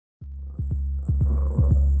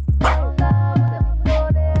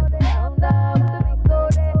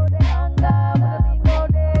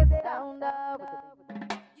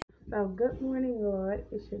Morning, Lord.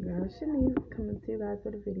 It's your girl Shanice coming to you guys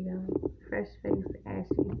with a video. Fresh face,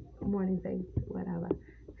 ashy, morning face, whatever.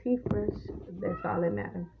 Teeth fresh, that's all that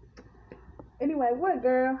matters. Anyway, what,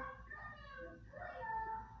 girl?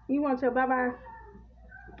 You want your bye-bye?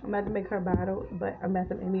 I'm about to make her bottle, but I'm about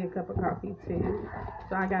to make me a cup of coffee too.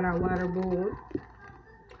 So I got our water boiled.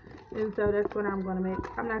 And so that's what I'm going to make.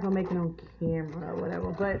 I'm not going to make it on camera or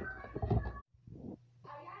whatever, but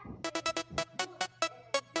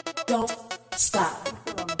don't stop.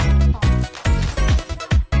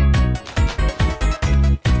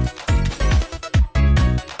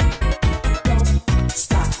 Don't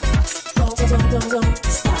stop. Don't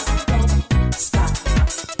stop. Don't stop.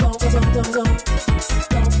 Don't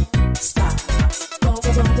stop.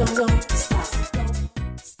 Don't stop.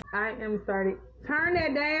 I am started. Turn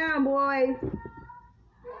that down, boys.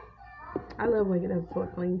 I love waking up to a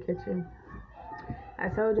clean kitchen. I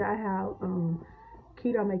told y'all how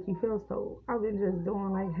keto make you feel, so I've been just doing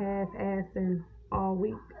like half-assing all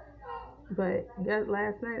week. But just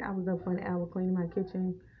last night I was up for an hour cleaning my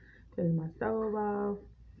kitchen, cleaning my stove off.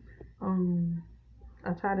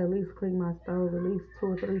 I try to at least clean my stove at least 2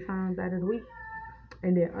 or 3 times out of the week.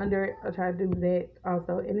 And then under it, I try to do that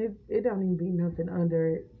also. And it don't even be nothing under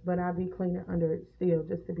it, but I'll be cleaning under it still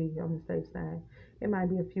just to be on the safe side. It might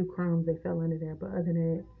be a few crumbs that fell under there, but other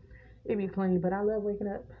than that, it be clean. But I love waking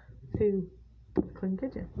up to clean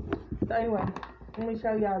kitchen. So anyway, let me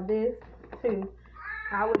show y'all this too.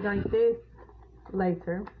 I would drink this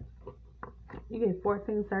later. You get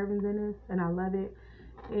 14 servings in this, and I love it.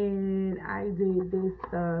 And I did this,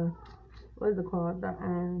 what is it called? The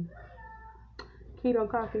keto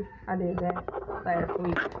coffee. I did that last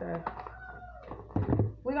week. So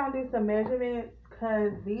we're gonna do some measurements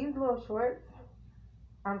because these little shorts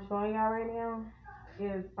I'm showing y'all right now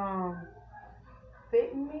is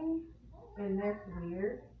fitting me, and that's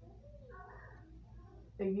weird.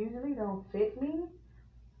 They usually don't fit me,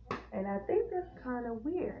 and I think that's kind of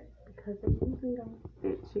weird because they usually don't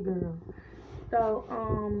fit you, girl. So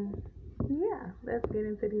yeah, let's get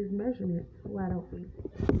into these measurements. Why don't we?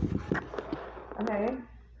 Okay,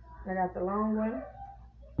 I got the long one.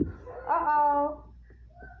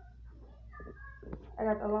 I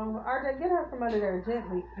got the long one. RJ, get her from under there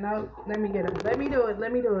gently. No, let me get her. Let me do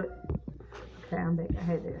it. Okay, I'm back. I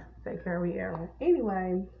had to take care of the error.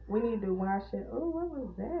 Anyway, we need to wash it. Oh, what was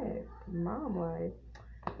that? Mom life.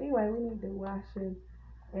 Anyway, we need to wash it.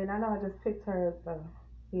 And I know I just picked her, so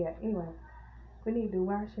yeah, anyway. We need to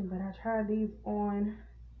wash it, but I tried these on.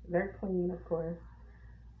 They're clean, of course.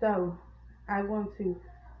 So I want to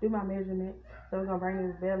do my measurements. So we're gonna bring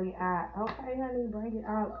this belly out. Okay, honey, bring it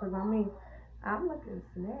out, cause I'm looking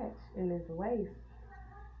snatched in this waist.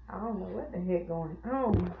 I don't know what the heck going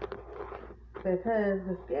on because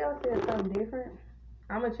the scale said something different.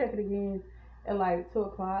 I'm gonna check it again at like 2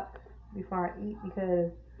 o'clock before I eat,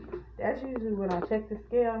 because that's usually when I check the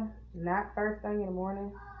scale, not first thing in the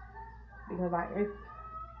morning, because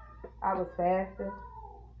I was fasting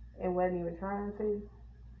and wasn't even trying to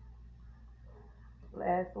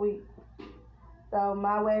last week. So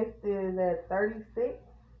my waist is at 36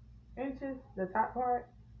 inches, the top part.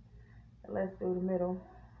 Let's do the middle.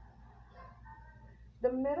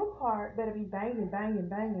 The middle part better be banging.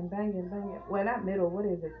 Well, not middle, what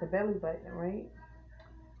is it? The belly button, right?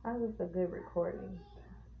 I was a good recording.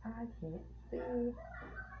 I can't see.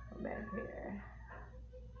 I'm back here.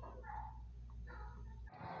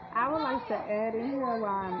 I would like to add in here while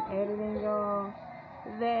I'm editing, y'all,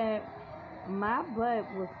 that my butt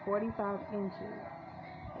was 45 inches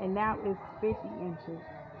and now it's 50 inches.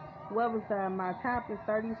 What was that? My top is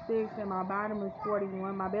 36 and my bottom is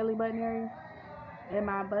 41. My belly button area and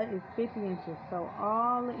my butt is 50 inches. So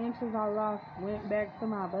all the inches I lost went back to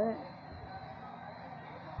my butt.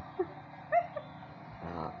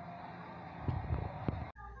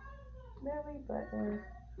 Belly button.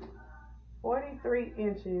 43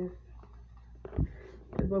 inches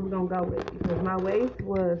is what we're gonna go with, because my waist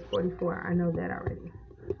was 44. I know that already.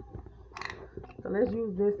 So let's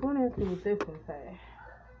use this one and see what this one say.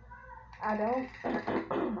 I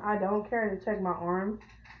don't care to check my arms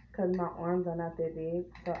because my arms are not that big,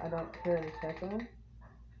 so I don't care to check them.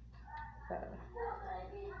 So,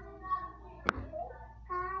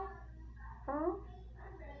 huh?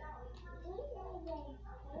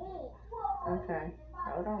 Okay,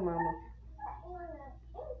 hold on, mama.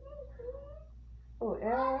 Oh,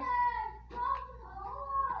 L.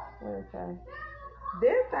 What did it say?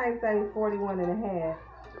 This thing say 41 and a half.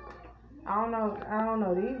 I don't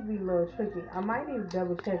know. These be a little tricky. I might need to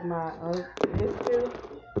double check my this too.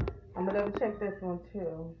 I'm gonna double check this one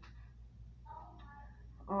too.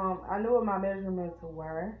 I knew what my measurements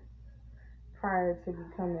were. prior to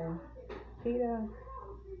becoming keto.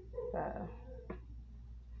 So,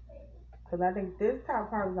 because I think this top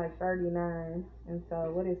part was like 39. And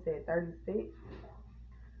so, what is it, 36?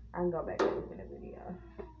 I can go back and look in the video.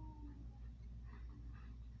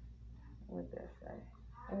 What did that say?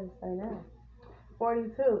 What did it say now?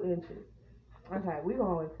 42 inches. Okay, we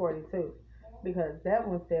going with 42. Because that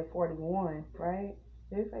one said 41, right?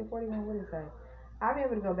 Did it say 41? What did it say? I'll be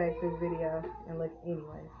able to go back to this video and look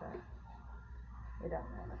anyway, so it don't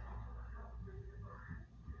matter.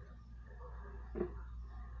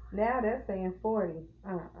 Now they're saying 40.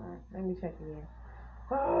 Let me check again.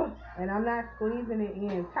 And I'm not squeezing it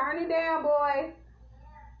in. Turn it down, boy.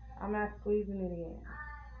 I'm not squeezing it in.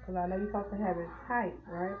 Because I know you're supposed to have it tight,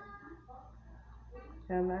 right?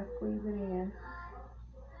 So I'm not squeezing it in.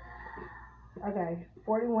 Okay,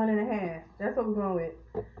 41 and a half. That's what we're going with.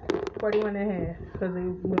 41 and a half. Because it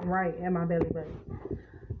went right at my belly button.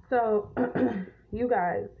 So, you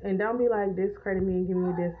guys, and don't be like discredit me and give me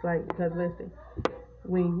a dislike. Because listen,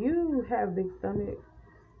 when you have big stomach,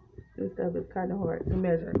 this stuff is kind of hard to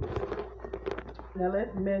measure. Now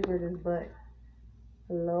let's measure this butt.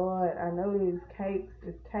 Lord, I know these cakes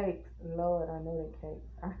is cakes. Lord, I know they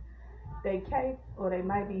cakes. They cakes or they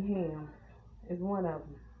might be hams. It's one of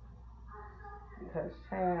them. Because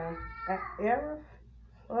child, error.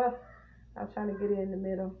 I'm trying to get it in the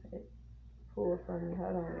middle. It pulled from me.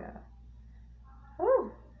 Hold on, y'all.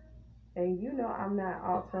 Whew. And you know I'm not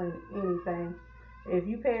altering anything. If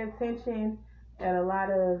you pay attention at a lot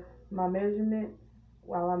of my measurements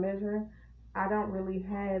while I'm measuring, I don't really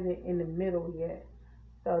have it in the middle yet.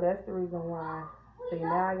 So that's the reason why. See,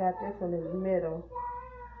 now I got this one in the middle.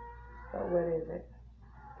 So what is it?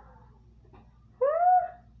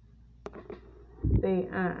 See,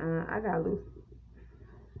 I got loose.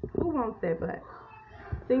 Who wants that butt?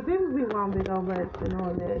 See, people be wanting big old butts and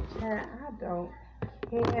all that. Chat, I don't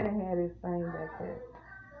care to have this thing back there.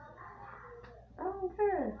 I don't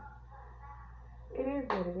care. It is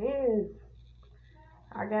what it is.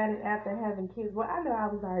 I got it after having kids. Well, I know I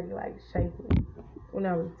was already like shapely when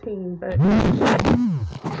I was a teen, but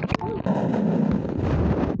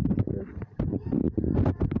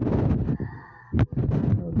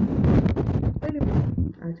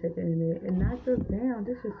I check it in there and knock this down.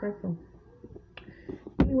 Disrespectful.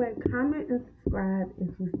 Anyway, comment and subscribe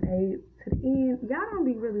if you stayed to the end. Y'all don't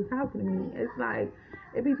be really talking to me. It's like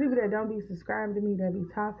it be people that don't be subscribing to me that be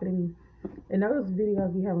talking to me. And those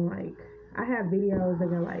videos be having like, I have videos that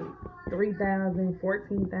got like 3,000,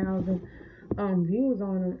 14,000 views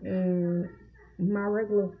on them, and my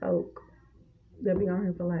regular folk that be on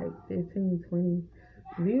here for like 15, 20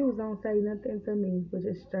 views don't say nothing to me, which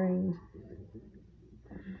is strange.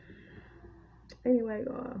 Anyway,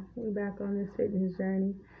 we back on this fitness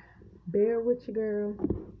journey. Bear with your girl,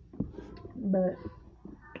 but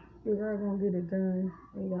your girl gonna get it done,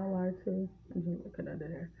 and y'all are too. I'm just looking under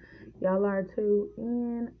there. Y'all are too,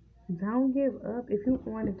 and don't give up. If you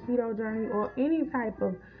want a keto journey or any type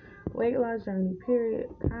of weight loss journey, period,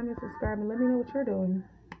 comment, subscribe, and let me know what you're doing.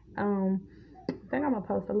 I think I'm gonna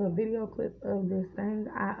post a little video clip of this thing.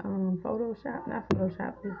 Not Photoshop,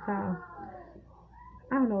 it's called,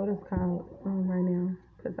 I don't know what it's called right now,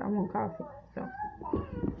 because I want coffee. So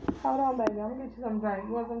hold on, baby, I'm gonna get you some drink.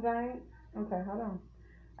 You want some drink? Okay, hold on.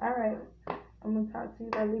 Alright, I'm gonna talk to you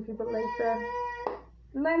later.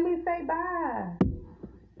 Let me say bye.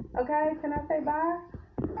 Okay, can I say bye?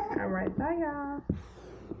 Alright, bye y'all.